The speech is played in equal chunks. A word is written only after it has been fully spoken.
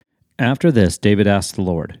After this, David asked the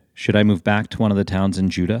Lord, "Should I move back to one of the towns in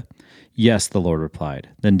Judah?" "Yes," the Lord replied.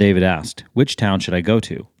 Then David asked, "Which town should I go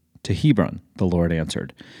to?" "To Hebron," the Lord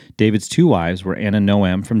answered. David's two wives were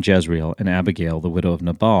Ahinoam from Jezreel and Abigail, the widow of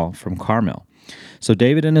Nabal, from Carmel. So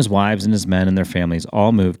David and his wives and his men and their families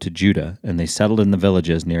all moved to Judah, and they settled in the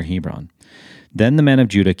villages near Hebron. Then the men of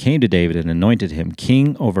Judah came to David and anointed him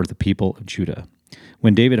king over the people of Judah.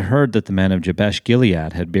 When David heard that the men of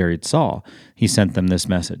Jabesh-Gilead had buried Saul, he sent them this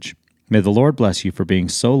message: "May the Lord bless you for being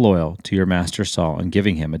so loyal to your master Saul and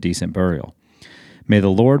giving him a decent burial. May the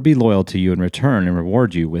Lord be loyal to you in return and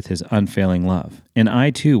reward you with his unfailing love. And I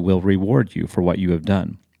too will reward you for what you have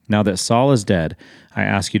done. Now that Saul is dead, I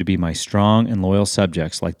ask you to be my strong and loyal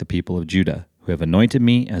subjects like the people of Judah, who have anointed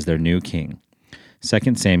me as their new king."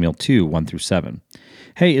 2 Samuel 2, 1-7.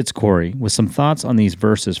 Hey, it's Corey with some thoughts on these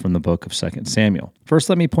verses from the book of 2 Samuel. First,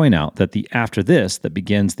 let me point out that the "after this" that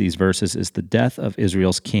begins these verses is the death of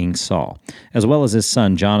Israel's king Saul, as well as his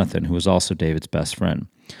son Jonathan, who was also David's best friend.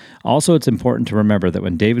 Also, it's important to remember that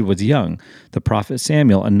when David was young, the prophet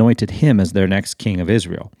Samuel anointed him as their next king of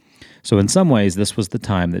Israel. So in some ways, this was the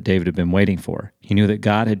time that David had been waiting for. He knew that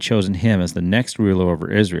God had chosen him as the next ruler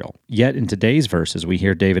over Israel. Yet in today's verses, we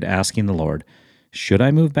hear David asking the Lord, "Should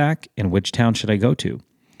I move back, and which town should I go to?"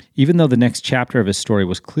 Even though the next chapter of his story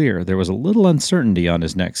was clear, there was a little uncertainty on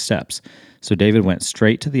his next steps, so David went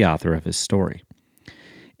straight to the author of his story.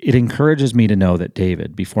 It encourages me to know that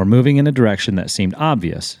David, before moving in a direction that seemed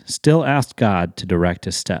obvious, still asked God to direct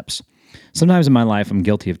his steps. Sometimes in my life, I'm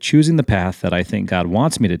guilty of choosing the path that I think God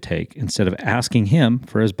wants me to take instead of asking him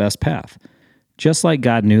for his best path. Just like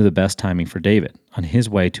God knew the best timing for David on his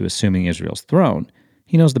way to assuming Israel's throne,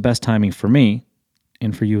 he knows the best timing for me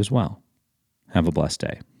and for you as well. Have a blessed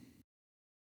day.